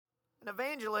An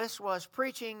evangelist was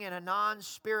preaching in a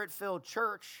non-spirit-filled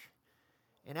church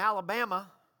in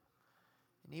Alabama,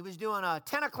 and he was doing a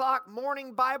 10 o'clock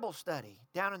morning Bible study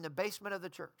down in the basement of the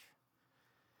church.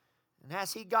 And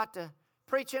as he got to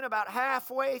preaching, about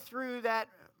halfway through that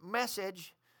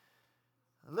message,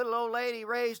 a little old lady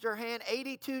raised her hand,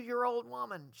 82-year-old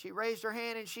woman. She raised her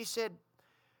hand and she said,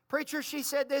 "Preacher," she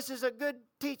said, "this is a good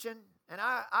teaching, and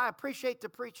I appreciate the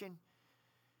preaching.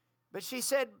 But," she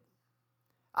said,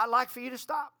 "I'd like for you to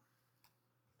stop."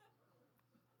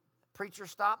 The preacher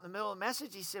stopped in the middle of the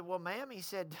message. He said, "Well, ma'am," he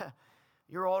said,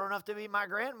 "you're old enough to be my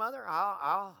grandmother.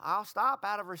 I'll stop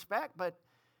out of respect, but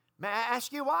may I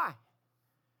ask you why?"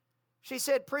 She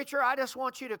said, "Preacher, I just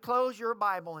want you to close your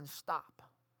Bible and stop.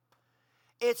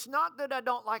 It's not that I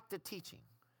don't like the teaching."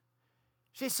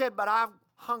 She said, "But I'm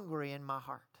hungry in my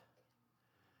heart."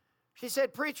 She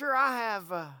said, "Preacher,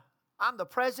 I'm the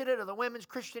president of the women's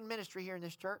Christian ministry here in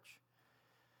this church."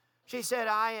 She said,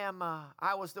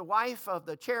 I was the wife of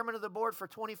the chairman of the board for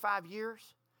 25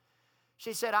 years.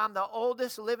 She said, "I'm the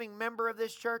oldest living member of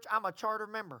this church. I'm a charter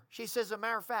member." She says, "As a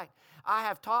matter of fact, I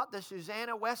have taught the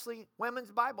Susanna Wesley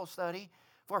Women's Bible Study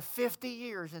for 50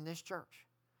 years in this church."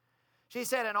 She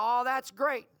said, "And all that's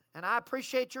great, and I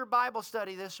appreciate your Bible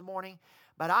study this morning,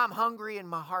 but I'm hungry in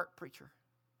my heart, preacher."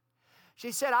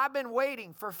 She said, "I've been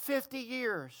waiting for 50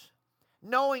 years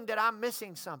knowing that I'm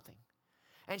missing something."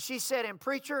 And she said, "And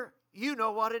preacher, you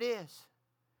know what it is."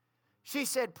 She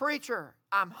said, "Preacher,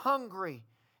 I'm hungry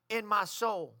in my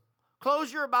soul.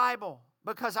 Close your Bible,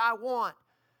 because I want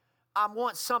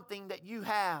something that you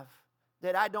have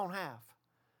that I don't have."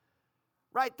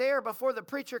 Right there, before the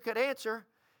preacher could answer,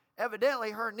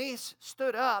 evidently her niece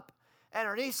stood up, and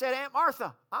her niece said, "Aunt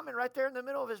Martha," right there in the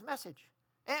middle of his message,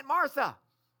 "Aunt Martha,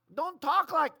 don't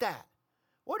talk like that.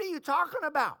 What are you talking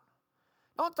about?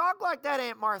 Don't talk like that,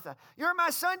 Aunt Martha. You're my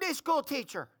Sunday school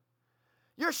teacher.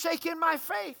 You're shaking my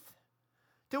faith."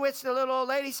 To which the little old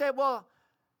lady said, "Well,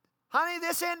 honey,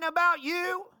 this isn't about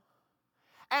you,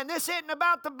 and this isn't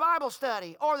about the Bible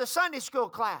study or the Sunday school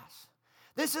class.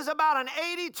 This is about an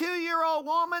 82-year-old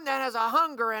woman that has a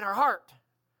hunger in her heart."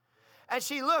 And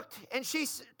she looked and she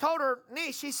told her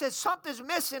niece, she said, "Something's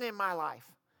missing in my life."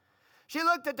 She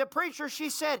looked at the preacher. She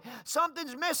said,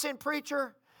 "Something's missing,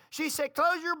 preacher." She said,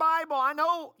 "Close your Bible. I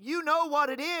know you know what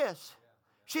it is."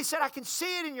 She said, "I can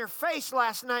see it in your face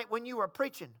last night when you were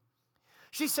preaching."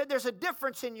 She said, "There's a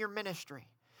difference in your ministry.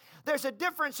 There's a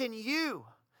difference in you."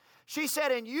 She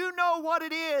said, "And you know what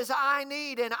it is I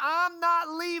need, and I'm not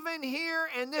leaving here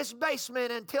in this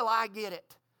basement until I get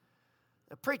it."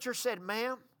 The preacher said,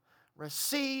 "Ma'am,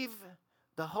 receive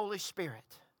the Holy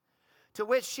Spirit." To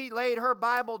which she laid her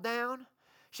Bible down.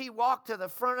 She walked to the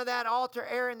front of that altar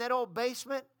area in that old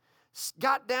basement,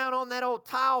 got down on that old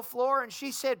tile floor, and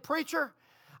she said, "Preacher,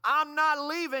 I'm not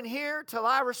leaving here till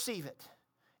I receive it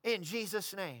in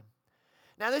Jesus' name."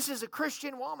 Now, this is a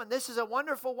Christian woman. This is a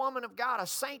wonderful woman of God, a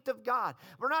saint of God.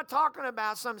 We're not talking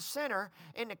about some sinner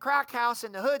in the crack house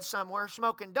in the hood somewhere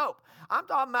smoking dope. I'm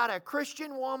talking about a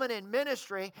Christian woman in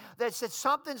ministry that said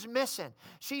something's missing.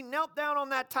 She knelt down on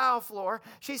that tile floor.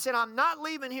 She said, "I'm not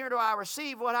leaving here till I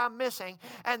receive what I'm missing."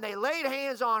 And they laid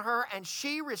hands on her, and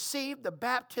she received the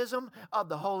baptism of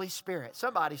the Holy Spirit.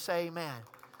 Somebody say amen.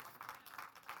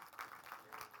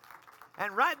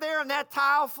 And right there on that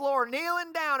tile floor,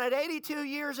 kneeling down at 82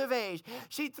 years of age,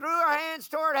 she threw her hands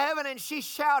toward heaven and she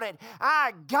shouted,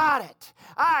 "I got it!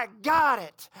 I got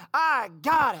it! I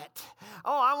got it!"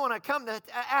 Oh, I want to come to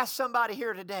ask somebody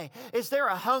here today, is there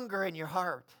a hunger in your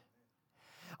heart?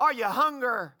 Are you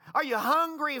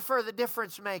hungry for the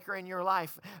difference maker in your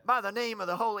life by the name of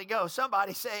the Holy Ghost?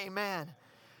 Somebody say amen.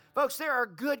 Folks, there are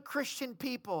good Christian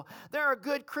people. There are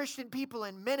good Christian people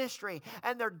in ministry,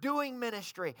 and they're doing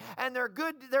ministry, and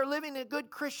they're living a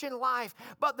good Christian life,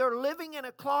 but they're living in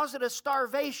a closet of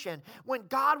starvation when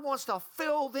God wants to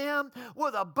fill them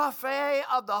with a buffet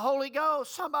of the Holy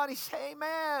Ghost. Somebody say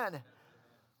amen.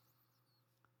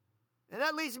 And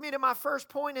that leads me to my first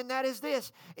point, and that is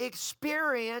this: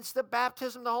 experience the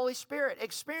baptism of the Holy Spirit.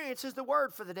 Experience is the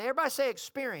word for the day. Everybody say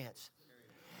experience.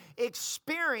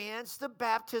 Experience the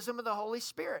baptism of the Holy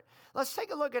Spirit. Let's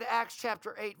take a look at Acts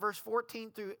chapter 8, verse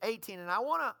 14 through 18. And I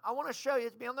want to show you,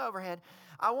 it's be on the overhead,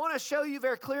 I want to show you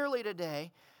very clearly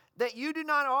today that you do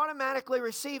not automatically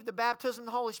receive the baptism of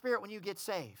the Holy Spirit when you get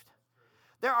saved.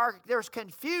 There's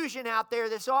confusion out there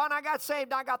that's, "Oh, and I got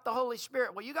saved, I got the Holy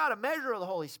Spirit." Well, you got a measure of the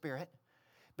Holy Spirit,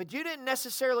 but you didn't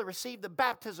necessarily receive the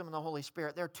baptism of the Holy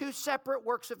Spirit. They're two separate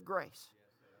works of grace.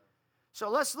 So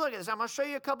let's look at this. I'm going to show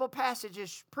you a couple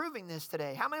passages proving this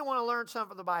today. How many want to learn something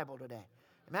from the Bible today?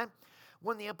 Amen?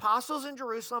 When the apostles in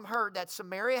Jerusalem heard that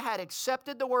Samaria had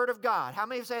accepted the word of God, how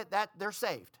many say that they're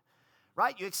saved?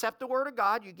 Right? You accept the word of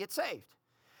God, you get saved.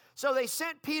 So they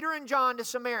sent Peter and John to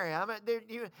Samaria. I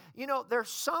mean, there's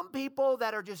some people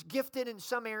that are just gifted in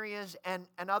some areas and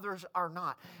others are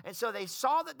not. And so they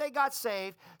saw that they got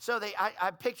saved. So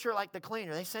I picture like the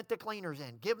cleaner. They sent the cleaners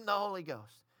in, give them the Holy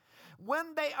Ghost.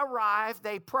 When they arrived,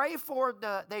 they prayed for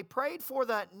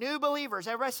the new believers.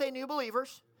 Everybody say new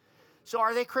believers. So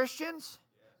are they Christians?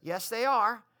 Yes, they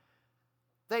are.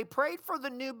 They prayed for the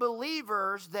new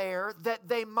believers there that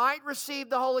they might receive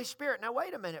the Holy Spirit. Now,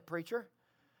 wait a minute, preacher.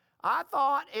 I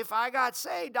thought if I got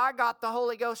saved, I got the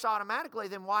Holy Ghost automatically.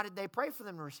 Then why did they pray for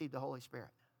them to receive the Holy Spirit?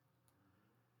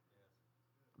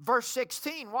 Verse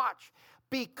 16, watch.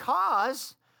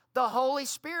 Because the Holy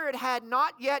Spirit had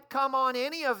not yet come on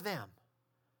any of them.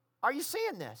 Are you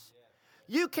seeing this?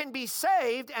 You can be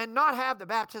saved and not have the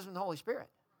baptism of the Holy Spirit.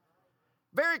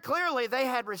 Very clearly, they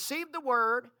had received the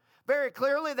word. Very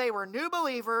clearly, they were new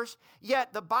believers,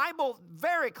 yet the Bible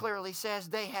very clearly says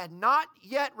they had not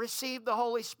yet received the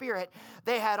Holy Spirit.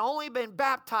 They had only been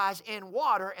baptized in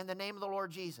water in the name of the Lord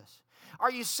Jesus.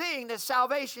 Are you seeing that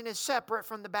salvation is separate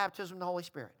from the baptism of the Holy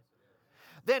Spirit?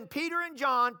 Then Peter and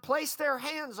John placed their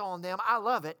hands on them. I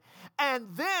love it. And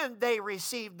then they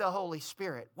received the Holy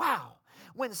Spirit. Wow.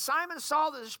 When Simon saw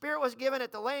that the Spirit was given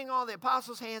at the laying on of the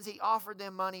apostles' hands, he offered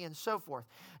them money and so forth.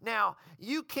 Now,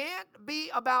 you can't be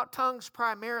about tongues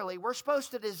primarily. We're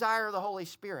supposed to desire the Holy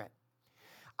Spirit.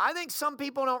 I think some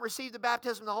people don't receive the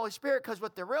baptism of the Holy Spirit because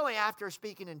what they're really after is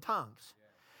speaking in tongues.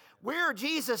 We're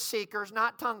Jesus seekers,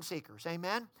 not tongue seekers.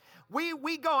 Amen?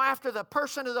 We go after the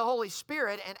person of the Holy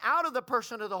Spirit, and out of the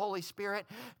person of the Holy Spirit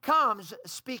comes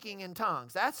speaking in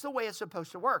tongues. That's the way it's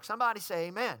supposed to work. Somebody say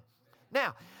amen.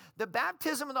 Now, the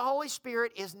baptism of the Holy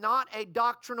Spirit is not a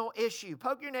doctrinal issue.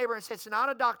 Poke your neighbor and say, it's not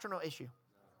a doctrinal issue.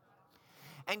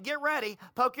 And get ready,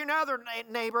 poke your other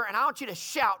neighbor, and I want you to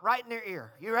shout right in their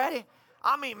ear. You ready?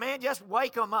 I mean, man, just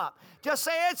wake them up. Just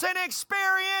say, it's an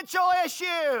experiential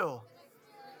issue.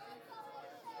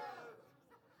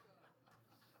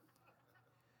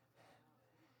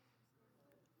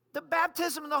 The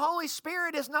baptism of the Holy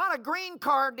Spirit is not a green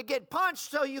card to get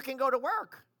punched so you can go to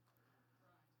work.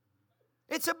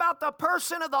 It's about the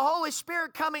person of the Holy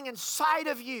Spirit coming inside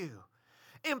of you,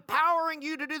 empowering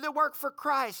you to do the work for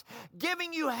Christ,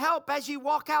 giving you help as you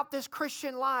walk out this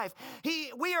Christian life.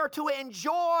 We are to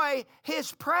enjoy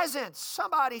His presence.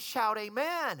 Somebody shout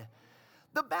amen.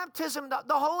 The baptism,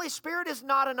 the Holy Spirit is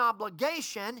not an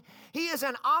obligation. He is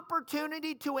an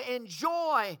opportunity to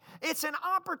enjoy. It's an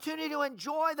opportunity to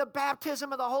enjoy the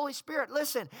baptism of the Holy Spirit.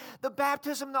 Listen, the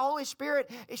baptism of the Holy Spirit,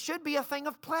 it should be a thing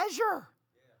of pleasure.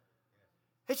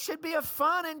 It should be a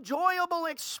fun, enjoyable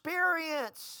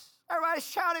experience. Everybody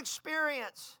shout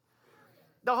experience.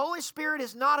 The Holy Spirit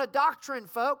is not a doctrine,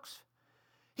 folks.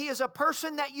 He is a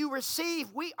person that you receive.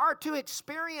 We are to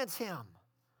experience Him.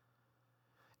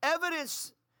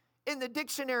 Evidence in the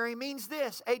dictionary means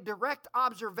this: a direct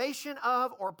observation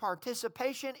of or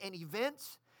participation in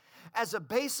events as a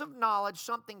base of knowledge,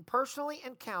 something personally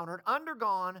encountered,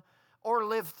 undergone, or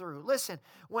lived through. Listen,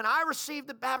 when I received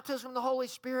the baptism of the Holy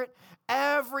Spirit,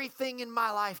 everything in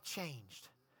my life changed.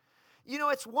 You know,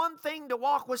 it's one thing to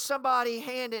walk with somebody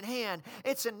hand in hand.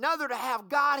 It's another to have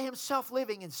God Himself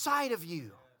living inside of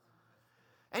you.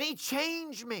 And He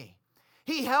changed me.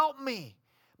 He helped me.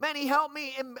 Man, He helped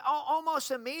me almost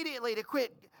immediately to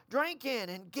quit drinking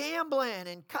and gambling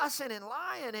and cussing and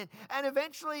lying. And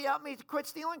eventually He helped me to quit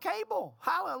stealing cable.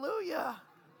 Hallelujah.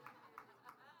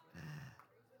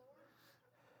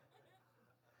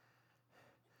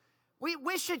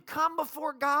 We should come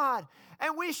before God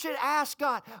and we should ask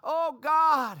God, oh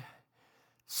God,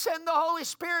 send the Holy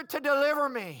Spirit to deliver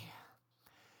me,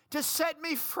 to set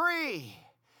me free,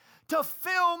 to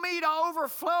fill me to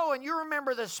overflow. And you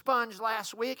remember the sponge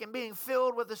last week and being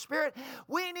filled with the Spirit.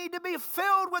 We need to be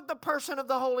filled with the person of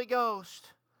the Holy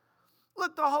Ghost.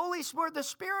 Look, the Holy Spirit, the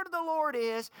Spirit of the Lord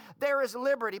is, there is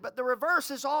liberty. But the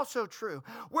reverse is also true.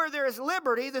 Where there is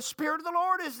liberty, the Spirit of the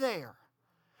Lord is there.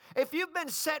 If you've been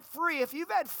set free, if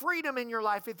you've had freedom in your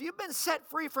life, if you've been set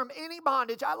free from any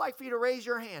bondage, I'd like for you to raise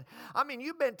your hand. I mean,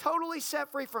 you've been totally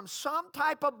set free from some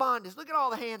type of bondage. Look at all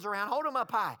the hands around. Hold them up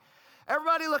high.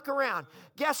 Everybody look around.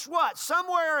 Guess what?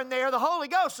 Somewhere in there, the Holy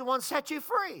Ghost is the one set you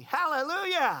free.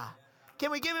 Hallelujah.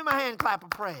 Can we give Him a hand clap of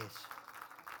praise?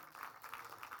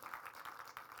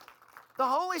 The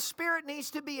Holy Spirit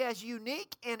needs to be as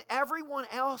unique in everyone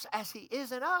else as He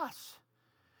is in us.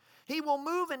 He will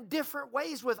move in different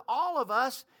ways with all of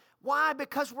us. Why?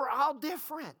 Because we're all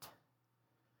different.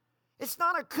 It's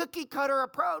not a cookie cutter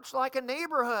approach like a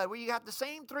neighborhood where you got the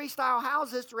same 3-style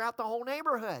houses throughout the whole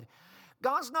neighborhood.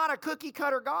 God's not a cookie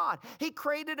cutter God. He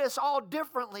created us all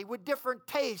differently with different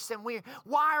tastes, and we're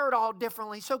wired all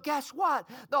differently. So guess what?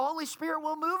 The Holy Spirit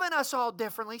will move in us all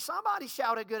differently. Somebody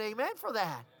shout a good amen for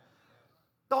that.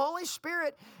 The Holy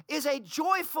Spirit is a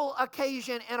joyful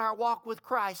occasion in our walk with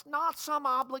Christ, not some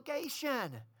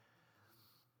obligation.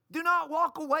 Do not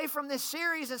walk away from this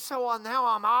series and so on. Now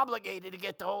I'm obligated to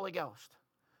get the Holy Ghost.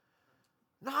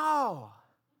 No.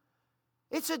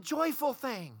 It's a joyful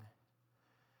thing.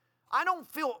 I don't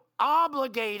feel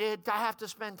obligated to have to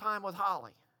spend time with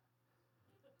Holly.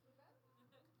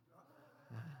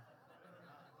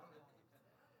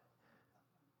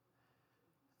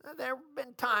 There have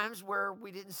been times where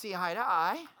we didn't see eye to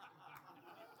eye.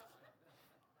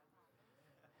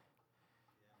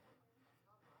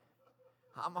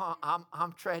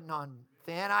 I'm treading on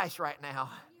thin ice right now.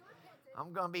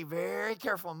 I'm going to be very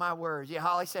careful in my words. Yeah,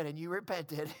 Holly said, and you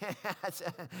repented.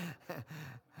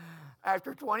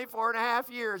 After 24 and a half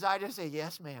years, I just said,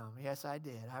 yes, ma'am. Yes, I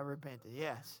did. I repented.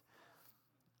 Yes.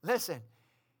 Listen,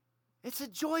 it's a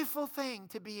joyful thing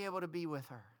to be able to be with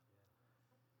her.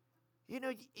 You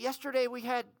know, yesterday we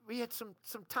had some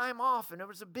time off, and it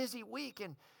was a busy week,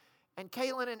 and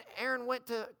Kaylin and Aaron went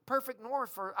to Perfect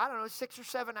North for, 6 or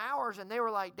 7 hours, and they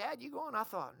were like, Dad, you going? I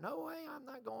thought, no way, I'm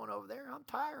not going over there. I'm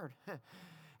tired.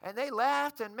 And they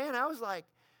left, and man, I was like,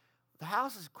 the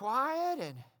house is quiet,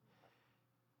 and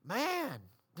man,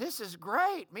 this is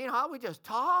great. Me and Holly, we just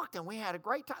talked, and we had a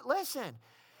great time. Listen,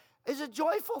 it's a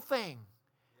joyful thing.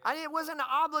 It wasn't an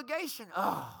obligation.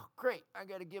 Oh, great. I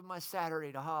got to give my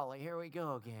Saturday to Holly. Here we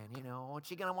go again. You know, what's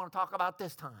she going to want to talk about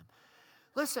this time?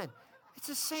 Listen, it's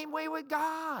the same way with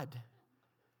God.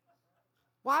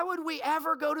 Why would we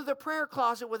ever go to the prayer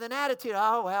closet with an attitude,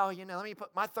 oh, well, let me put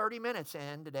my 30 minutes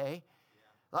in today.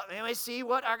 Let me see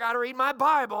what I got to read my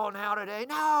Bible now today.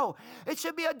 No, it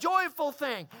should be a joyful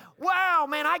thing. Wow,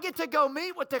 man, I get to go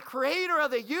meet with the creator of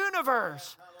the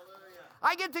universe.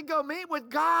 I get to go meet with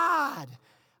God.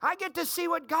 I get to see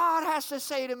what God has to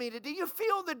say to me today. Do you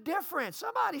feel the difference?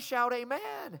 Somebody shout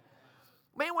amen.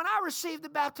 Man, when I received the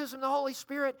baptism of the Holy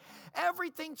Spirit,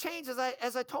 everything changed.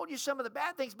 As I told you some of the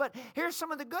bad things, but here's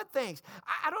some of the good things.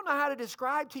 I don't know how to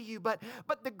describe to you, but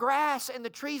the grass and the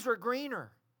trees were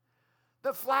greener.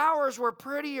 The flowers were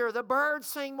prettier. The birds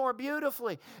sang more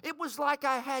beautifully. It was like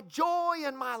I had joy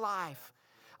in my life.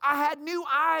 I had new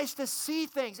eyes to see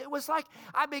things. It was like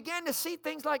I began to see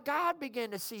things like God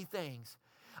began to see things.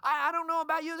 I don't know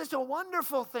about you. This is a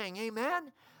wonderful thing.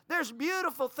 Amen. There's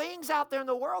beautiful things out there in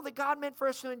the world that God meant for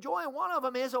us to enjoy, and one of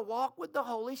them is a walk with the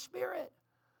Holy Spirit.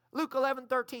 Luke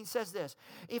 11:13 says this,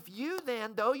 if you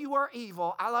then, though you are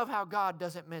evil, I love how God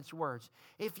doesn't mince words.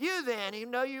 If you then, even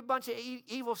though you're a bunch of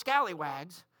evil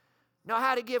scallywags, know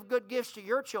how to give good gifts to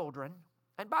your children,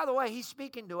 and by the way, he's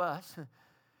speaking to us,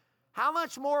 how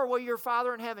much more will your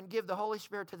Father in heaven give the Holy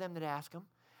Spirit to them that ask him?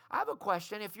 I have a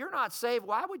question. If you're not saved,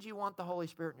 why would you want the Holy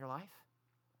Spirit in your life?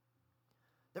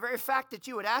 The very fact that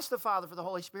you would ask the Father for the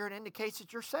Holy Spirit indicates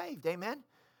that you're saved. Amen?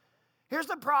 Here's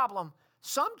the problem.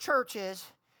 Some churches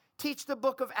teach the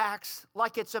book of Acts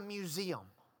like it's a museum.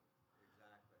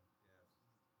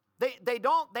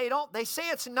 They say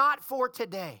it's not for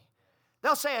today.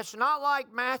 They'll say it's not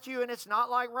like Matthew and it's not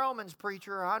like Romans,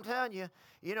 preacher. I'm telling you,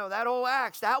 that old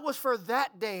Acts, that was for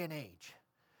that day and age.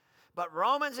 But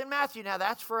Romans and Matthew, now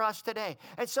that's for us today.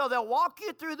 And so they'll walk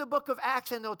you through the book of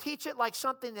Acts and they'll teach it like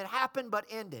something that happened but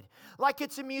ended. Like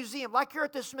it's a museum. Like you're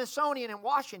at the Smithsonian in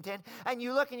Washington and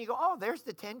you look and you go, oh, there's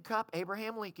the tin cup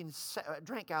Abraham Lincoln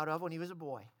drank out of when he was a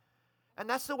boy. And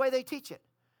that's the way they teach it.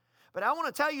 But I want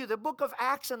to tell you, the book of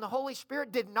Acts and the Holy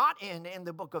Spirit did not end in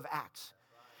the book of Acts.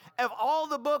 Of all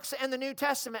the books in the New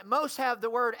Testament, most have the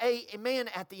word amen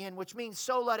at the end, which means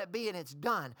so let it be and it's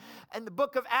done. In the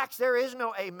book of Acts, there is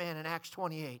no amen in Acts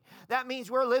 28. That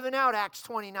means we're living out Acts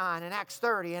 29 and Acts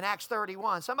 30 and Acts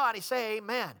 31. Somebody say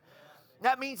amen.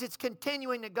 That means it's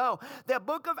continuing to go. The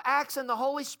book of Acts and the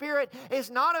Holy Spirit is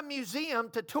not a museum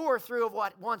to tour through of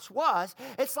what once was.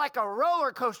 It's like a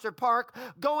roller coaster park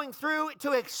going through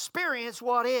to experience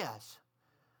what is.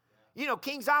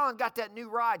 Kings Island got that new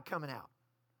ride coming out.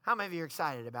 How many of you are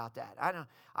excited about that? I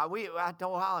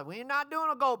told Holly, we're not doing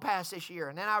a Gold Pass this year.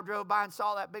 And then I drove by and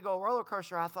saw that big old roller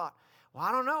coaster. I thought, well,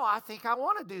 I don't know. I think I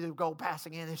want to do the Gold Pass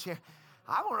again this year.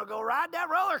 I want to go ride that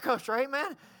roller coaster.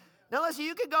 Amen. Now, listen,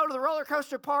 you could go to the roller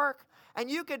coaster park and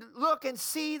you could look and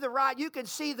see the ride. You can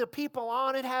see the people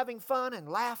on it having fun and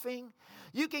laughing.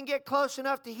 You can get close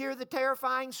enough to hear the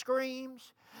terrifying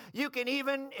screams. You can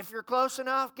even, if you're close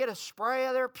enough, get a spray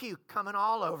of their puke coming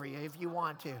all over you if you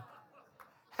want to.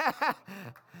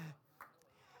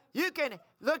 You can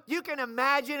look, you can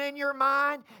imagine in your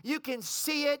mind, you can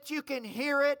see it, you can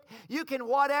hear it, you can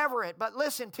whatever it. But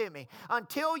listen to me,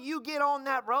 until you get on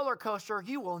that roller coaster,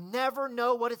 you will never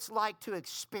know what it's like to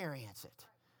experience it.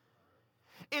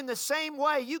 In the same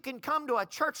way, you can come to a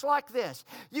church like this.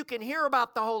 You can hear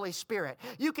about the Holy Spirit.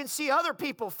 You can see other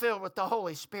people filled with the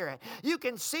Holy Spirit. You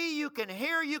can see, you can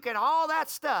hear, you can all that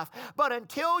stuff. But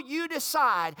until you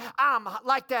decide, I'm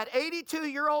like that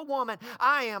 82-year-old woman,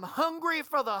 I am hungry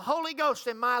for the Holy Ghost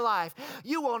in my life,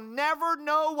 you will never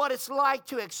know what it's like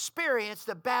to experience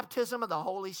the baptism of the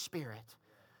Holy Spirit.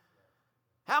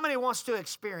 How many wants to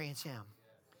experience Him?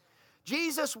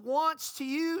 Jesus wants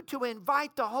you to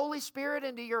invite the Holy Spirit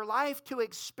into your life to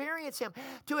experience Him,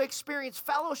 to experience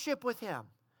fellowship with Him.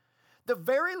 The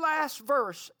very last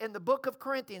verse in the book of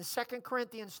Corinthians, 2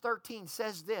 Corinthians 13,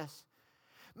 says this.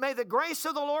 May the grace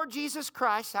of the Lord Jesus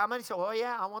Christ, how many say, oh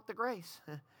yeah, I want the grace.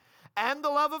 And the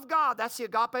love of God, that's the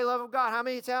agape love of God. How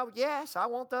many say, yes, I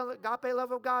want the agape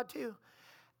love of God too.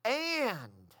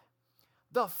 And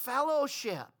the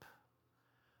fellowship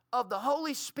of the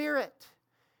Holy Spirit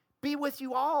be with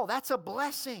you all. That's a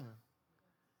blessing.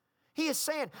 He is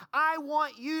saying, I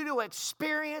want you to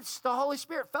experience the Holy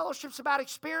Spirit. Fellowship's about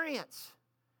experience.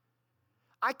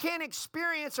 I can't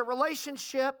experience a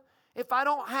relationship if I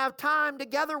don't have time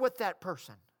together with that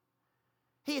person.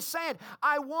 He is saying,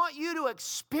 I want you to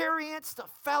experience the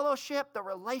fellowship, the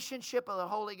relationship of the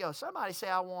Holy Ghost. Somebody say,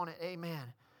 I want it.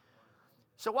 Amen.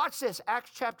 So watch this, Acts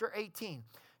chapter 18.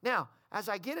 Now, as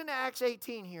I get into Acts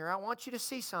 18 here, I want you to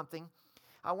see something.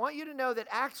 I want you to know that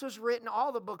Acts was written,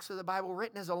 all the books of the Bible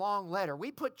written as a long letter.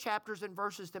 We put chapters and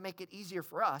verses to make it easier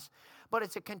for us, but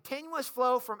it's a continuous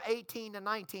flow from 18 to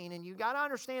 19, and you got to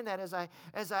understand that as I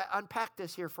unpack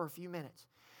this here for a few minutes.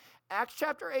 Acts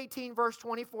chapter 18, verse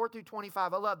 24 through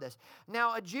 25. I love this.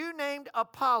 Now, a Jew named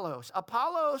Apollos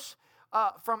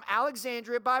from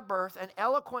Alexandria by birth, an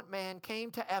eloquent man, came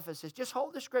to Ephesus. Just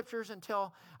hold the scriptures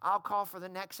until I'll call for the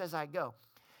next as I go.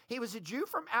 He was a Jew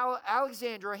from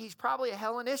Alexandria. He's probably a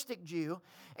Hellenistic Jew,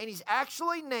 and he's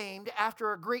actually named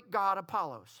after a Greek god,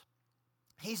 Apollos.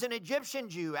 He's an Egyptian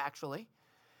Jew, actually.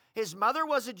 His mother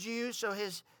was a Jew,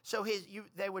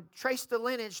 they would trace the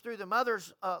lineage through the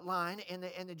mother's line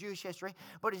in the Jewish history,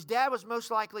 but his dad was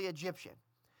most likely Egyptian.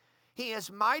 He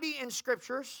is mighty in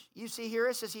Scriptures. You see here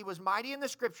it says he was mighty in the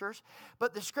Scriptures,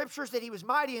 but the Scriptures that he was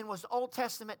mighty in was the Old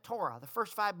Testament Torah, the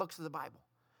first 5 books of the Bible.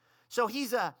 So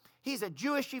he's a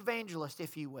Jewish evangelist,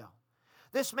 if you will.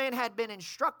 This man had been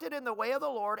instructed in the way of the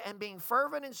Lord, and being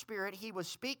fervent in spirit, he was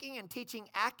speaking and teaching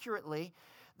accurately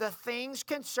the things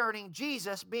concerning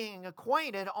Jesus, being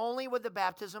acquainted only with the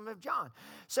baptism of John.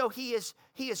 So he is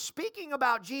speaking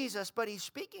about Jesus, but he's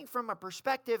speaking from a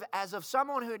perspective as of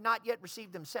someone who had not yet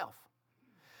received himself.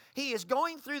 He is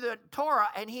going through the Torah,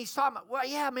 and he's talking about, well,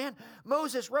 yeah, man,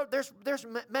 Moses wrote, there's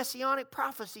messianic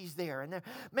prophecies there,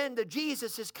 and the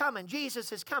Jesus is coming,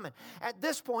 Jesus is coming. At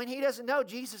this point, he doesn't know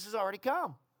Jesus has already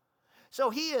come. So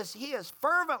he is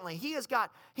fervently, he's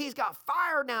got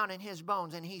fire down in his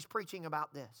bones, and he's preaching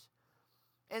about this.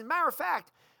 As a matter of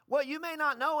fact, what you may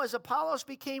not know is Apollos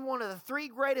became one of the 3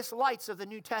 greatest lights of the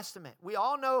New Testament. We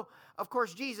all know, of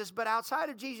course, Jesus, but outside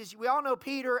of Jesus, we all know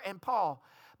Peter and Paul.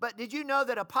 But did you know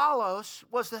that Apollos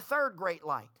was the 3rd great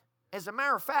light? As a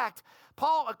matter of fact,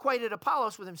 Paul equated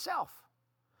Apollos with himself.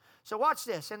 So watch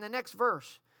this in the next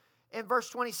verse. In verse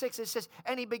 26 it says,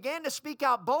 and he began to speak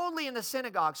out boldly in the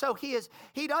synagogue. So he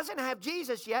doesn't have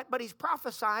Jesus yet, but he's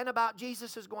prophesying about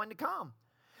Jesus is going to come.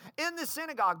 In the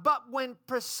synagogue. But when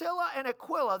Priscilla and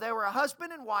Aquila, they were a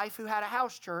husband and wife who had a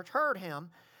house church, heard him,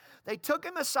 they took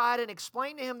him aside and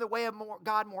explained to him the way of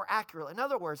God more accurately. In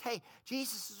other words, hey,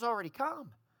 Jesus has already come.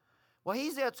 Well,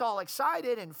 he gets all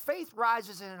excited, and faith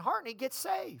rises in his heart, and he gets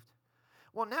saved.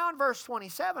 Well, now in verse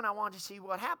 27, I want to see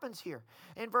what happens here.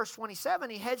 In verse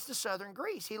 27, he heads to southern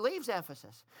Greece. He leaves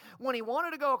Ephesus. When he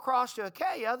wanted to go across to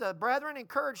Achaia, the brethren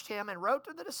encouraged him and wrote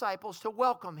to the disciples to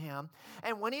welcome him.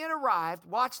 And when he had arrived,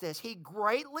 watch this, he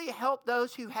greatly helped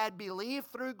those who had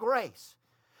believed through grace.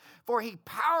 For he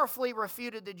powerfully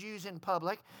refuted the Jews in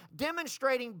public,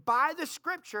 demonstrating by the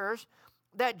Scriptures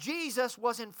that Jesus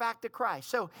was in fact the Christ.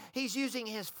 So he's using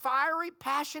his fiery,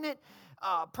 passionate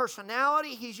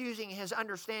personality. He's using his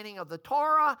understanding of the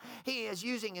Torah. He is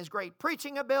using his great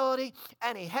preaching ability,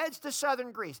 and he heads to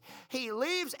southern Greece. He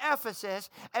leaves Ephesus,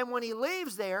 and when he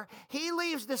leaves there, he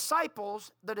leaves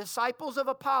disciples, the disciples of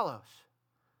Apollos.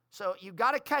 So you've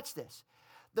got to catch this.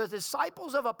 The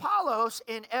disciples of Apollos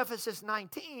in Ephesus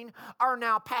 19 are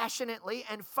now passionately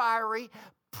and fiery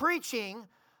preaching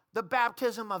the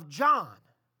baptism of John.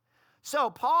 So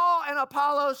Paul and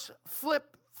Apollos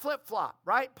flip flip-flop,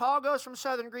 right? Paul goes from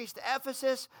southern Greece to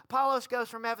Ephesus. Apollos goes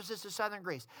from Ephesus to southern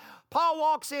Greece. Paul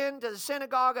walks into the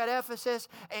synagogue at Ephesus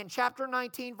in chapter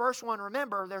 19, verse 1.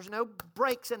 Remember, there's no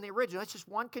breaks in the original. It's just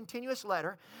one continuous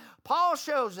letter. Paul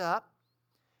shows up,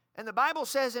 and the Bible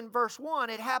says in verse 1,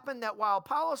 it happened that while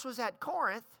Apollos was at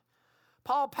Corinth,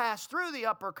 Paul passed through the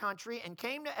upper country and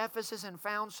came to Ephesus and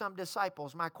found some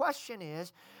disciples. My question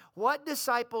is, what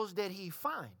disciples did he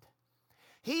find?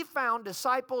 He found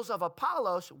disciples of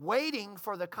Apollos waiting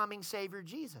for the coming Savior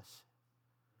Jesus.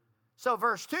 So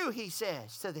verse 2, he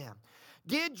says to them,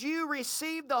 did you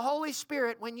receive the Holy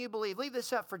Spirit when you believe? Leave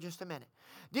this up for just a minute.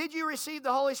 Did you receive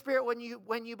the Holy Spirit when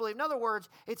you believe? In other words,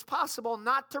 it's possible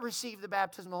not to receive the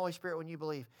baptism of the Holy Spirit when you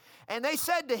believe. And they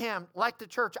said to him, like the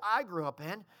church I grew up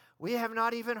in, we have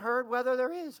not even heard whether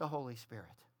there is a Holy Spirit.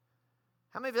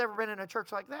 How many have ever been in a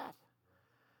church like that?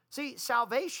 See,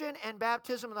 salvation and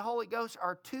baptism of the Holy Ghost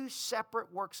are two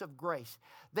separate works of grace.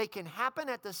 They can happen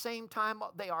at the same time.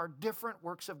 They are different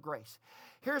works of grace.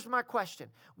 Here's my question.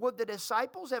 Would the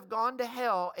disciples have gone to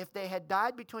hell if they had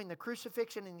died between the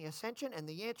crucifixion and the ascension? And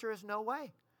the answer is no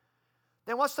way.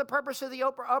 Then what's the purpose of the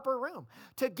upper room?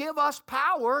 To give us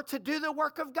power to do the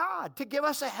work of God. To give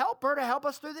us a helper to help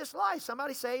us through this life.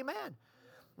 Somebody say amen.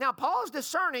 Now, Paul's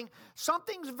discerning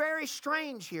something's very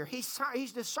strange here.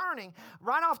 He's discerning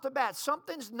right off the bat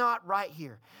something's not right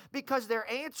here because their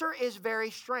answer is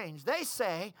very strange. They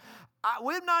say,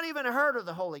 we've not even heard of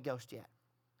the Holy Ghost yet.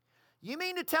 You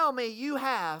mean to tell me you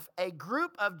have a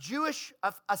group of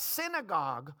a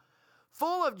synagogue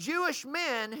full of Jewish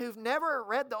men who've never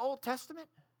read the Old Testament?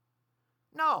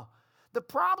 No. The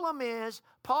problem is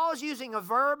Paul's using a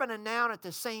verb and a noun at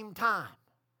the same time.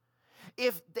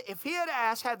 If he had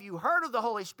asked, have you heard of the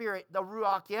Holy Spirit, the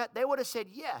Ruach, yet? They would have said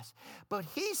yes. But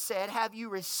he said, have you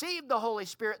received the Holy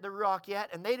Spirit, the Ruach, yet?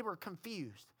 And they were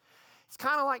confused. It's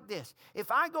kind of like this.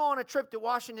 If I go on a trip to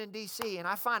Washington, D.C., and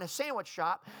I find a sandwich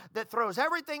shop that throws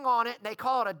everything on it, and they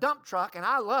call it a dump truck, and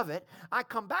I love it, I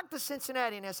come back to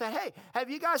Cincinnati, and I say, hey, have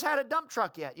you guys had a dump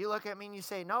truck yet? You look at me, and you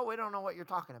say, no, we don't know what you're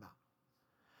talking about.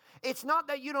 It's not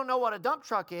that you don't know what a dump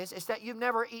truck is. It's that you've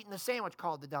never eaten a sandwich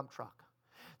called the dump truck.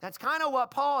 That's kind of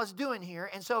what Paul is doing here.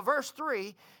 And so verse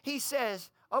 3, he says,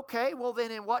 okay, well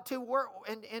then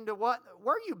into what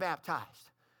were you baptized?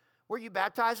 Were you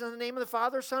baptized in the name of the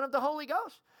Father, Son, of the Holy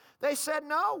Ghost? They said,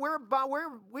 no,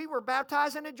 we were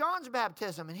baptized into John's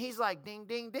baptism. And he's like, ding,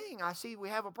 ding, ding, I see we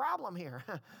have a problem here.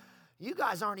 You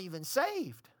guys aren't even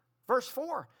saved. Verse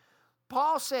 4,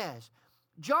 Paul says,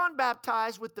 John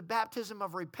baptized with the baptism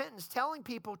of repentance, telling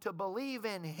people to believe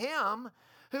in him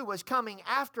who was coming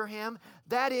after him,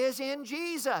 that is in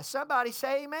Jesus. Somebody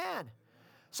say amen.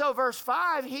 So verse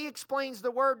 5, he explains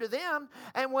the word to them,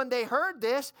 and when they heard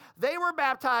this, they were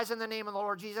baptized in the name of the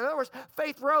Lord Jesus. In other words,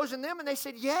 faith rose in them, and they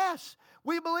said, yes,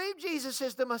 we believe Jesus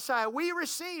is the Messiah. We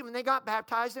receive, and they got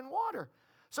baptized in water.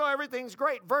 So everything's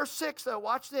great. Verse 6, though,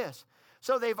 watch this.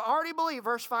 So they've already believed.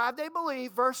 Verse 5, they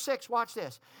believe. Verse 6, watch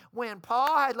this. When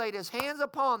Paul had laid his hands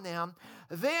upon them,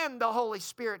 then the Holy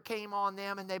Spirit came on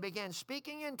them, and they began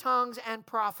speaking in tongues and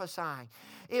prophesying.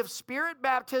 If Spirit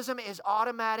baptism is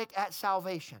automatic at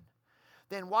salvation,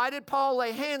 then why did Paul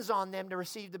lay hands on them to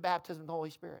receive the baptism of the Holy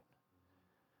Spirit?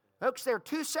 Folks, they're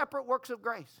two separate works of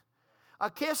grace. A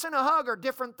kiss and a hug are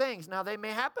different things. Now, they may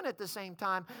happen at the same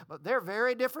time, but they're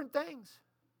very different things.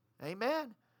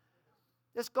 Amen.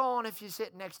 Just go on if you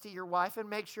sit next to your wife and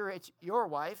make sure it's your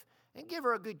wife and give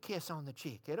her a good kiss on the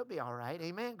cheek. It'll be all right.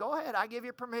 Amen. Go ahead. I give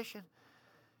you permission.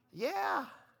 Yeah,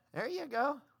 there you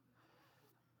go.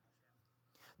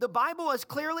 The Bible is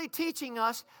clearly teaching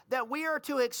us that we are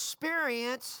to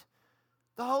experience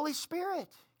the Holy Spirit.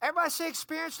 Everybody say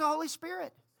experience the Holy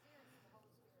Spirit.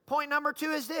 Point number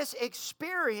 2 is this: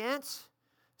 experience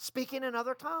speaking in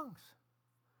other tongues.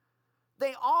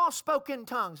 They all spoke in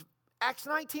tongues. Acts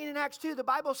 19 and Acts 2, the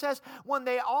Bible says when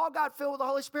they all got filled with the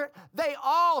Holy Spirit, they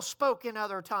all spoke in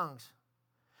other tongues.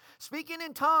 Speaking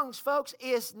in tongues, folks,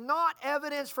 is not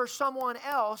evidence for someone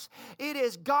else. It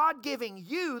is God giving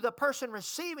you, the person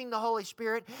receiving the Holy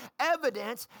Spirit,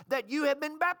 evidence that you have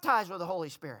been baptized with the Holy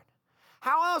Spirit.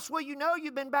 How else will you know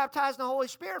you've been baptized in the Holy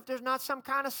Spirit if there's not some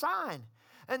kind of sign?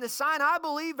 And the sign, I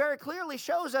believe, very clearly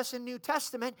shows us in New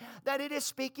Testament that it is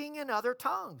speaking in other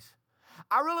tongues.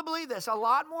 I really believe this. A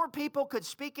lot more people could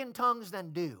speak in tongues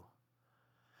than do.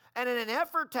 And in an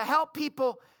effort to help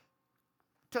people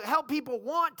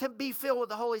want to be filled with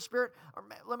the Holy Spirit, or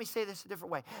let me say this a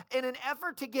different way. In an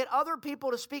effort to get other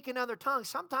people to speak in other tongues,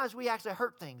 sometimes we actually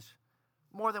hurt things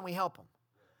more than we help them.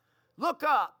 Look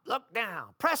up, look down,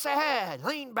 press ahead,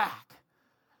 lean back.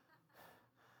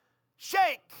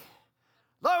 Shake,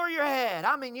 lower your head. head.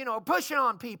 I mean, pushing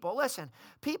on people. Listen,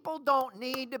 people don't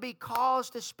need to be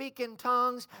caused to speak in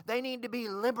tongues. They need to be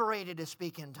liberated to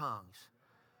speak in tongues.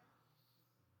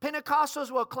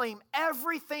 Pentecostals will claim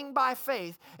everything by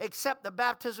faith except the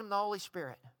baptism of the Holy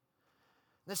Spirit.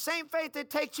 The same faith that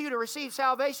takes you to receive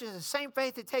salvation is the same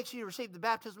faith that takes you to receive the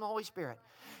baptism of the Holy Spirit.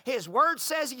 His word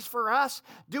says He's for us.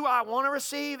 Do I want to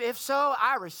receive? If so,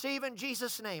 I receive in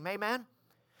Jesus' name. Amen.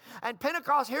 And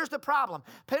Pentecost, here's the problem.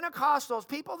 Pentecostals,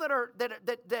 people that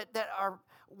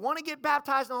want to get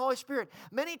baptized in the Holy Spirit,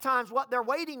 many times what they're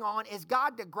waiting on is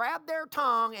God to grab their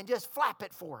tongue and just flap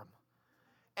it for them.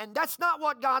 And that's not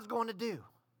what God's going to do.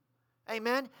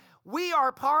 Amen? We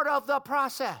are part of the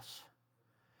process.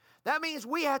 That means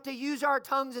we have to use our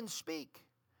tongues and speak.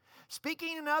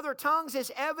 Speaking in other tongues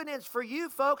is evidence for you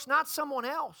folks, not someone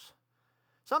else.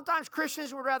 Sometimes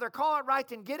Christians would rather call it right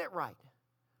than get it right.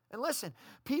 And listen,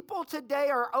 people today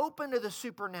are open to the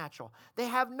supernatural. They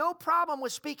have no problem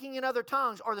with speaking in other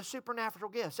tongues or the supernatural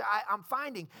gifts. I'm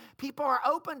finding people are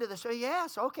open to this. So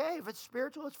yes, okay, if it's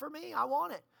spiritual, it's for me. I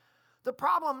want it. The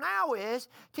problem now is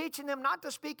teaching them not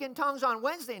to speak in tongues on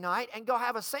Wednesday night and go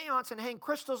have a seance and hang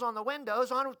crystals on the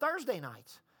windows on Thursday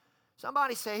nights.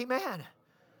 Somebody say amen.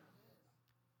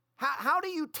 How do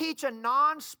you teach a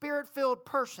non-spirit-filled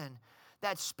person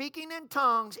that speaking in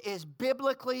tongues is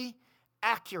biblically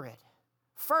accurate?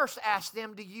 First, ask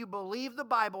them, do you believe the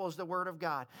Bible is the Word of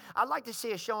God? I'd like to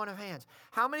see a showing of hands.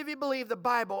 How many of you believe the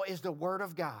Bible is the Word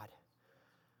of God?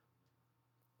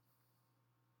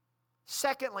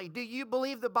 Secondly, do you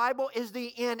believe the Bible is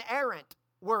the inerrant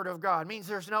Word of God? It means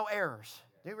there's no errors.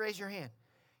 Do raise your hand.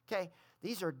 Okay,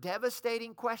 these are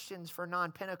devastating questions for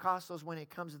non-Pentecostals when it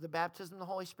comes to the baptism of the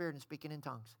Holy Spirit and speaking in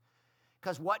tongues.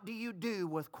 Because what do you do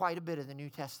with quite a bit of the New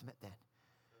Testament then?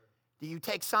 Do you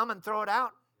take some and throw it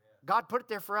out? God put it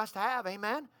there for us to have,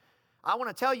 amen? I want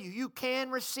to tell you, you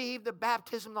can receive the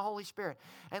baptism of the Holy Spirit.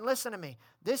 And listen to me,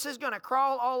 this is going to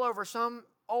crawl all over some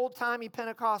old-timey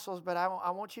Pentecostals, but I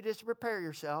want you just to prepare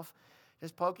yourself.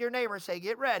 Just poke your neighbor and say,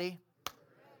 get ready.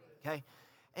 Okay?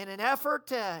 In an effort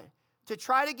to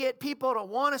try to get people to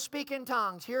want to speak in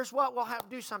tongues, here's what we'll have to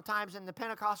do sometimes in the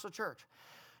Pentecostal church.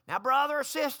 Now, brother or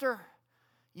sister,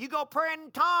 you go praying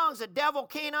in tongues, the devil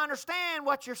can't understand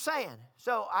what you're saying.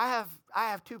 So I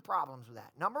have two problems with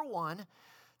that. Number one,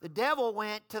 the devil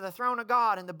went to the throne of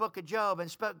God in the book of Job and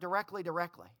spoke directly.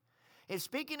 If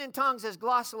speaking in tongues is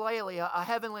glossolalia, a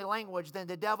heavenly language, then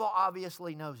the devil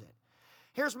obviously knows it.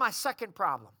 Here's my second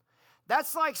problem.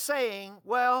 That's like saying,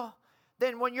 well,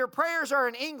 then when your prayers are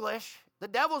in English, the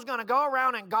devil's going to go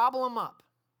around and gobble them up.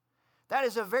 That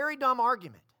is a very dumb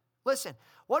argument. Listen,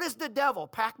 what is the devil,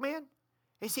 Pac-Man?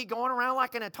 Is he going around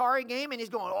like an Atari game and he's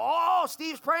going, oh,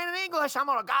 Steve's praying in English, I'm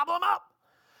going to gobble him up.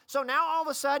 So now all of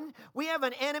a sudden, we have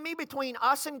an enemy between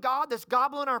us and God that's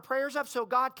gobbling our prayers up so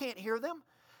God can't hear them?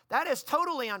 That is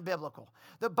totally unbiblical.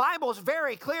 The Bible is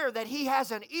very clear that He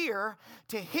has an ear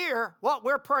to hear what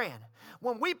we're praying.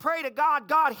 When we pray to God,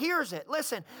 God hears it.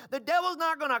 Listen, the devil's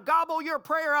not going to gobble your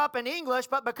prayer up in English,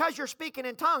 but because you're speaking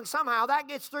in tongues, somehow that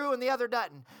gets through and the other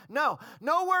doesn't. No,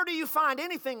 nowhere do you find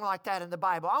anything like that in the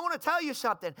Bible. I want to tell you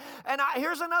something. And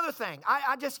here's another thing.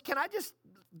 Can I just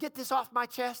get this off my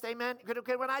chest? Amen.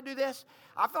 When I do this,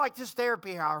 I feel like this is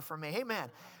therapy hour for me. Amen.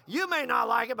 You may not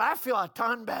like it, but I feel a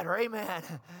ton better. Amen.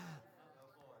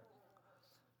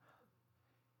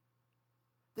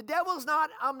 The devil's not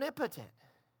omnipotent.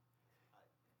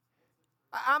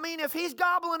 I mean, if he's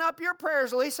gobbling up your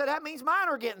prayers, Lisa, that means mine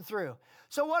are getting through.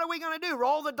 So what are we going to do?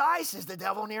 Roll the dice? Is the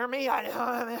devil near me?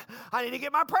 I need to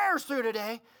get my prayers through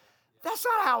today. That's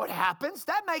not how it happens.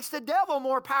 That makes the devil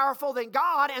more powerful than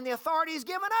God and the authority He's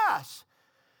given us.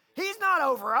 He's not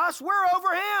over us. We're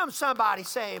over Him. Somebody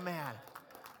say amen.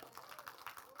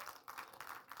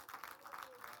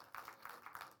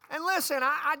 And listen,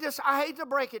 I hate to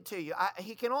break it to you.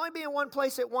 He can only be in one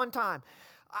place at one time.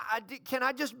 Can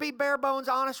I just be bare bones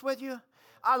honest with you?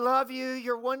 I love you.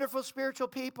 You're wonderful spiritual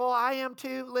people. I am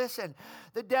too. Listen,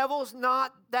 the devil's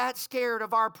not that scared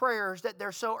of our prayers that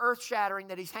they're so earth-shattering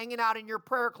that he's hanging out in your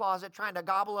prayer closet trying to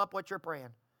gobble up what you're praying.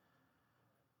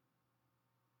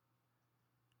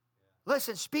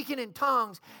 Listen, speaking in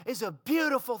tongues is a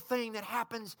beautiful thing that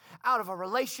happens out of a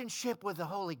relationship with the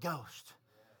Holy Ghost.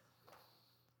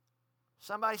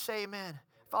 Somebody say amen.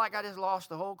 I feel like I just lost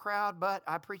the whole crowd, but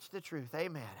I preached the truth.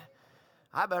 Amen.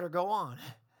 I better go on.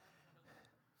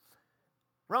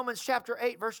 Romans chapter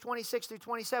 8, verse 26 through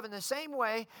 27. The same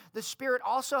way, the Spirit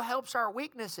also helps our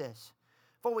weaknesses.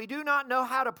 For we do not know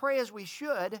how to pray as we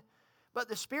should, but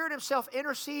the Spirit Himself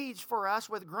intercedes for us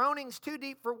with groanings too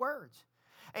deep for words.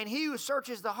 And he who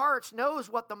searches the hearts knows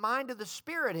what the mind of the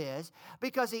Spirit is,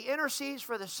 because he intercedes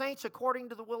for the saints according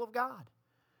to the will of God.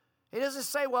 He doesn't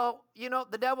say, well,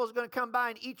 the devil's going to come by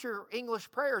and eat your English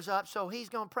prayers up, so he's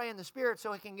going to pray in the Spirit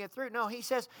so he can get through. No, he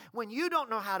says, when you don't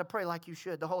know how to pray like you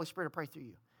should, the Holy Spirit will pray through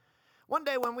you. One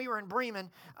day when we were in Bremen,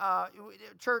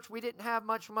 church, we didn't have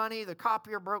much money. The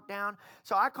copier broke down.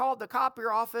 So I called the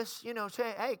copier office,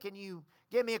 say, hey, can you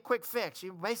give me a quick fix?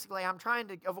 Basically, I'm trying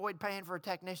to avoid paying for a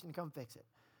technician to come fix it.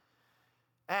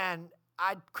 And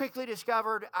I quickly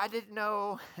discovered I didn't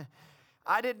know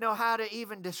how to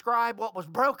even describe what was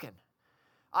broken.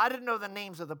 I didn't know the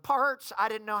names of the parts. I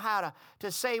didn't know how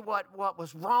to say what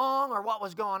was wrong or what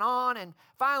was going on. And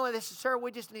finally, they said, sir,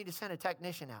 we just need to send a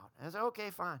technician out. I said, okay,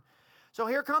 fine. So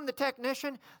here come the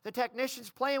technician. The technician's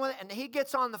playing with it, and he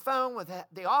gets on the phone with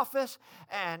the office,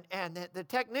 and the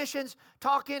technician's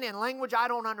talking in language I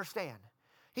don't understand.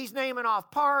 He's naming off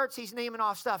parts. He's naming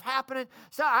off stuff happening.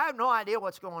 So I have no idea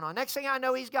what's going on. Next thing I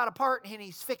know, he's got a part, and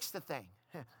he's fixed the thing.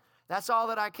 That's all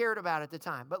that I cared about at the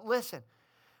time. But listen,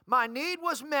 my need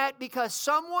was met because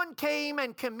someone came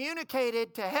and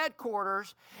communicated to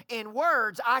headquarters in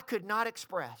words I could not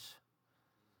express.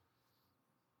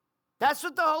 That's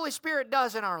what the Holy Spirit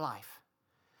does in our life.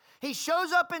 He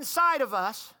shows up inside of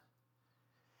us,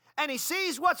 and he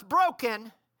sees what's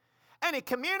broken, and he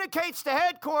communicates to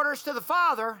headquarters, to the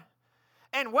Father,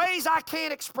 in ways I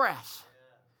can't express.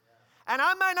 And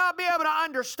I may not be able to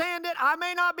understand it. I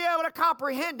may not be able to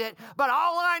comprehend it. But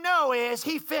all I know is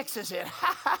he fixes it.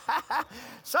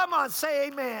 Someone say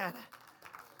amen.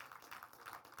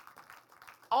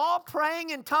 All praying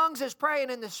in tongues is praying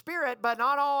in the Spirit, but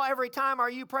not all every time are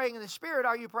you praying in the Spirit,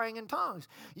 are you praying in tongues.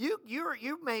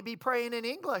 You may be praying in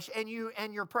English and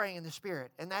you're praying in the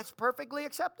Spirit. And that's perfectly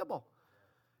acceptable.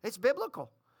 It's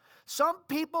biblical. Some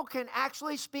people can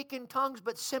actually speak in tongues,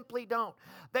 but simply don't.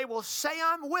 They will say,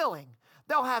 I'm willing.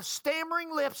 They'll have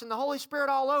stammering lips and the Holy Spirit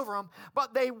all over them,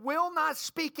 but they will not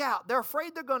speak out. They're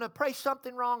afraid they're going to pray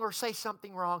something wrong or say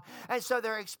something wrong. And so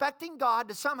they're expecting God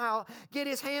to somehow get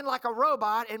his hand like a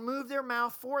robot and move their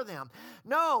mouth for them.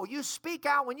 No, you speak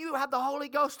out when you have the Holy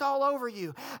Ghost all over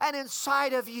you and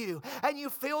inside of you, and you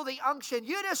feel the unction.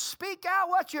 You just speak out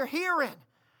what you're hearing.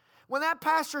 When that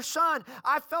pastor's son,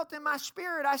 I felt in my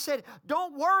spirit, I said,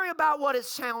 don't worry about what it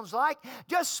sounds like.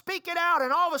 Just speak it out.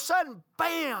 And all of a sudden,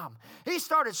 bam, he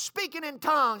started speaking in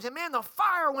tongues. And man, the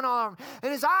fire went on.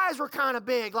 And his eyes were kind of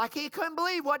big, like he couldn't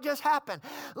believe what just happened.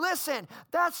 Listen,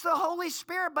 that's the Holy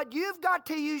Spirit, but you've got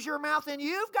to use your mouth and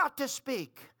you've got to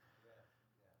speak.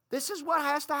 This is what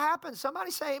has to happen.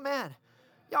 Somebody say amen.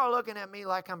 Y'all are looking at me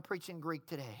like I'm preaching Greek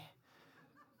today.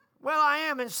 Well, I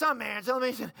am in some areas. Let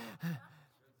me say,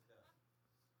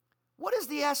 what is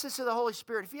the essence of the Holy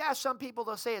Spirit? If you ask some people,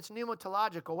 they'll say it's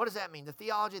pneumatological. What does that mean? The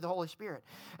theology of the Holy Spirit.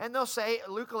 And they'll say,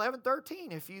 Luke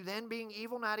 11:13, if you then being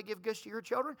evil know how to give gifts to your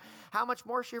children, how much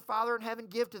more shall your Father in heaven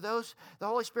give to those, the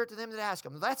Holy Spirit to them that ask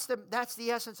him? That's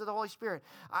the essence of the Holy Spirit.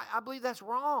 I believe that's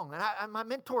wrong. And my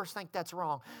mentors think that's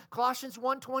wrong. Colossians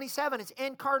 1:27, it's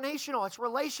incarnational, it's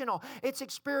relational, it's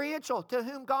experiential. To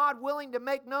whom God willing to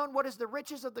make known what is the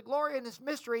riches of the glory in this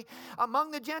mystery among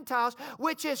the Gentiles,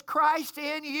 which is Christ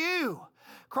in you.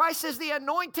 Christ is the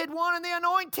anointed one and the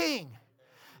anointing.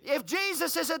 If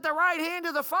Jesus is at the right hand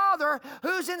of the Father,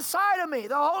 who's inside of me?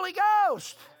 The Holy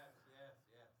Ghost.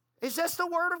 Is this the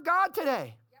Word of God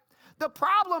today? The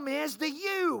problem is the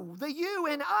you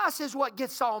in us is what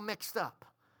gets all mixed up.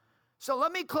 So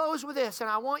let me close with this, and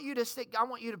I want you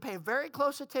to pay very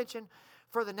close attention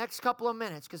for the next couple of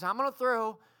minutes, because I'm going to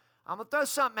throw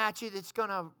something at you that's going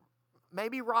to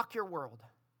maybe rock your world.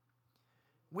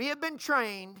 We have been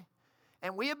trained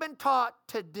and we have been taught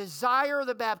to desire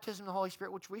the baptism of the Holy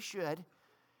Spirit, which we should.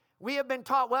 We have been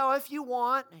taught, well, if you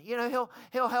want, he'll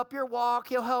help your walk,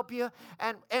 he'll help you.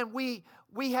 And we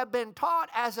have been taught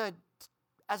as a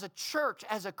church,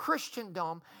 as a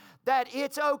Christendom, that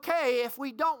it's okay if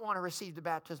we don't want to receive the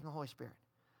baptism of the Holy Spirit.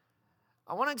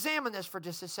 I want to examine this for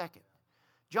just a second.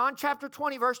 John chapter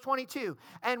 20, verse 22.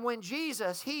 And when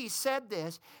Jesus, he said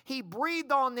this, he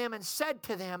breathed on them and said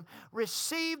to them,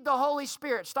 receive the Holy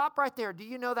Spirit. Stop right there. Do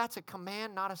you know that's a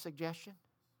command, not a suggestion?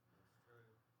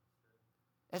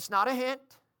 It's not a hint.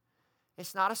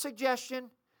 It's not a suggestion.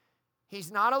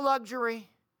 He's not a luxury.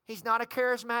 He's not a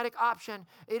charismatic option.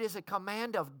 It is a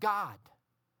command of God.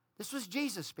 This was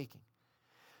Jesus speaking.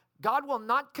 God will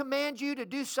not command you to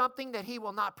do something that he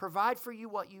will not provide for you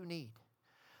what you need.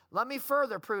 Let me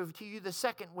further prove to you the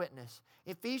second witness.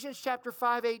 Ephesians chapter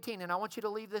 5:18, and I want you to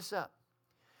leave this up.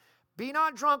 Be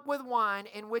not drunk with wine,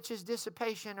 in which is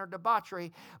dissipation or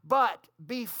debauchery, but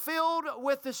be filled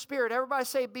with the Spirit. Everybody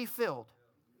say, be filled.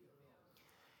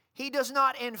 He does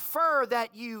not infer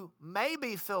that you may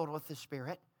be filled with the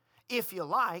Spirit if you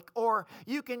like, or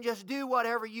you can just do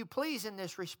whatever you please in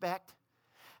this respect.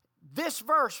 This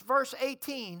verse, verse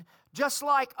 18, just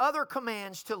like other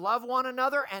commands to love one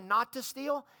another and not to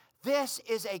steal, this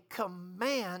is a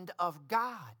command of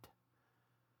God.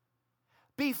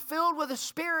 Be filled with the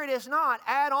Spirit is not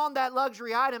add on that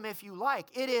luxury item if you like.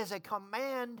 It is a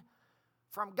command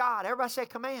from God. Everybody say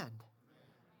command.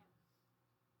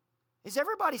 Is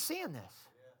everybody seeing this?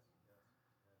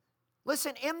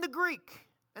 Listen, in the Greek,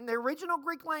 in the original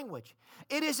Greek language,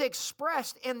 it is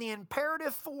expressed in the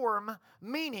imperative form,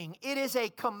 meaning it is a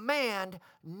command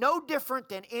no different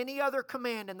than any other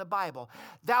command in the Bible.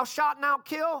 Thou shalt not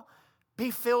kill,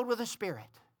 be filled with the Spirit.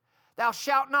 Thou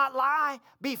shalt not lie,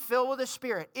 be filled with the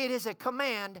Spirit. It is a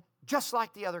command just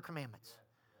like the other commandments.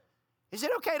 Is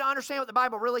it okay to understand what the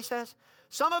Bible really says?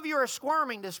 Some of you are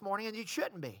squirming this morning, and you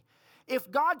shouldn't be. If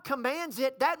God commands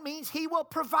it, that means He will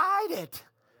provide it.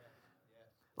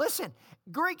 Listen,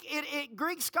 Greek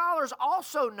scholars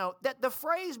also note that the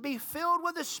phrase be filled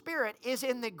with the Spirit is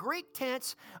in the Greek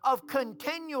tense of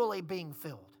continually being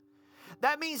filled.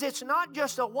 That means it's not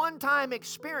just a one-time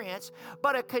experience,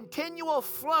 but a continual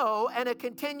flow and a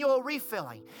continual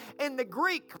refilling. In the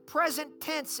Greek present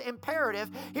tense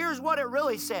imperative, here's what it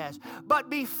really says. But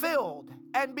be filled,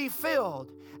 and be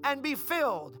filled, and be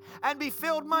filled, and be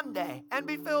filled Monday, and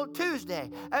be filled Tuesday,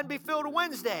 and be filled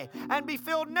Wednesday, and be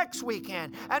filled next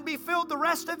weekend, and be filled the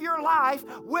rest of your life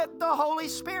with the Holy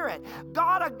Spirit.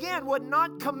 God, again, would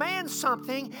not command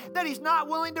something that He's not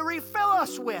willing to refill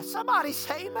us with. Somebody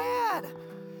say amen.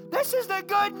 This is the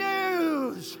good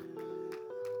news.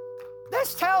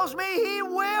 This tells me He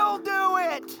will do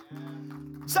it.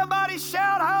 Somebody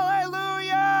shout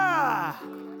hallelujah.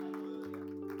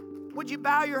 Would you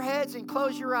bow your heads and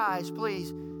close your eyes,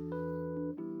 please?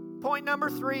 Point number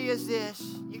 3 is this.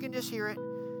 You can just hear it.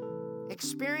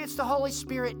 Experience the Holy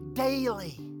Spirit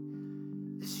daily.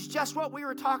 This is just what we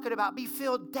were talking about. Be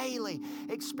filled daily.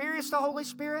 Experience the Holy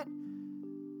Spirit.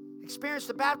 Experience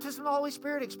the baptism of the Holy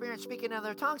Spirit. Experience speaking in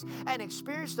other tongues. And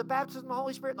experience the baptism of the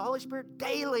Holy Spirit and the Holy Spirit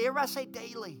daily. Everybody say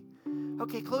daily.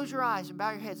 Okay, close your eyes and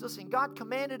bow your heads. Listen, God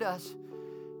commanded us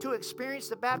to experience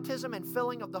the baptism and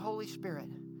filling of the Holy Spirit.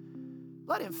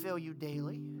 Let Him fill you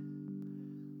daily.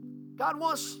 God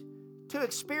wants to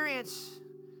experience,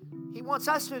 He wants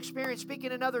us to experience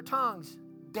speaking in other tongues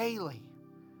daily.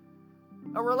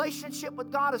 A relationship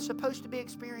with God is supposed to be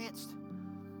experienced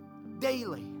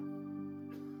daily.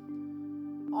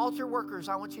 Altar workers,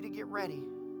 I want you to get ready.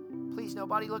 Please,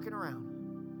 nobody looking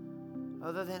around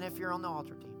other than if you're on the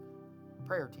altar team,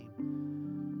 prayer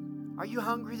team. Are you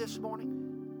hungry this morning?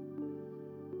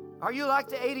 Are you like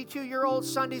the 82-year-old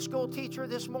Sunday school teacher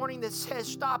this morning that says,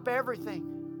 stop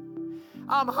everything?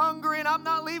 I'm hungry and I'm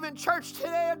not leaving church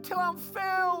today until I'm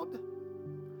filled.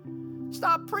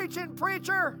 Stop preaching,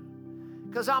 preacher,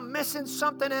 because I'm missing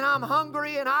something and I'm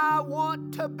hungry and I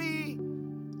want to be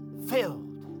filled.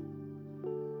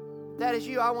 If that is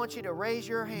you, I want you to raise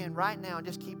your hand right now and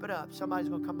just keep it up. Somebody's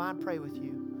going to come by and pray with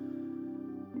you.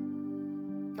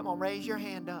 Come on, raise your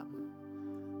hand up.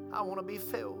 I want to be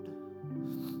filled.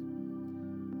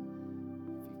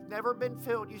 Never been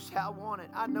filled, you say, I want it.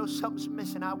 I know something's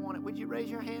missing. I want it. Would you raise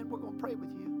your hand? We're going to pray with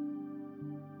you.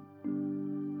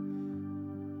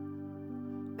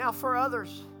 Now, for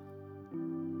others,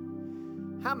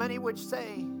 how many would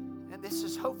say, and this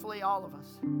is hopefully all of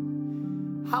us,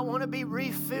 I want to be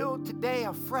refilled today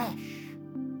afresh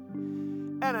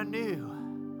and anew.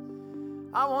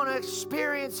 I want to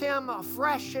experience Him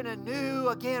afresh and anew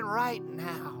again right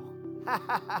now.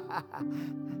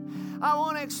 I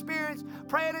want to experience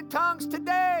praying in tongues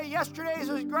today. Yesterday's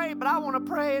was great, but I want to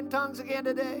pray in tongues again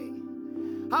today.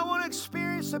 I want to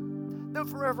experience the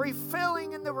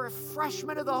refilling and the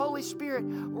refreshment of the Holy Spirit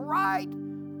right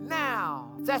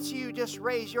now. If that's you, just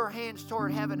raise your hands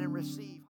toward heaven and receive.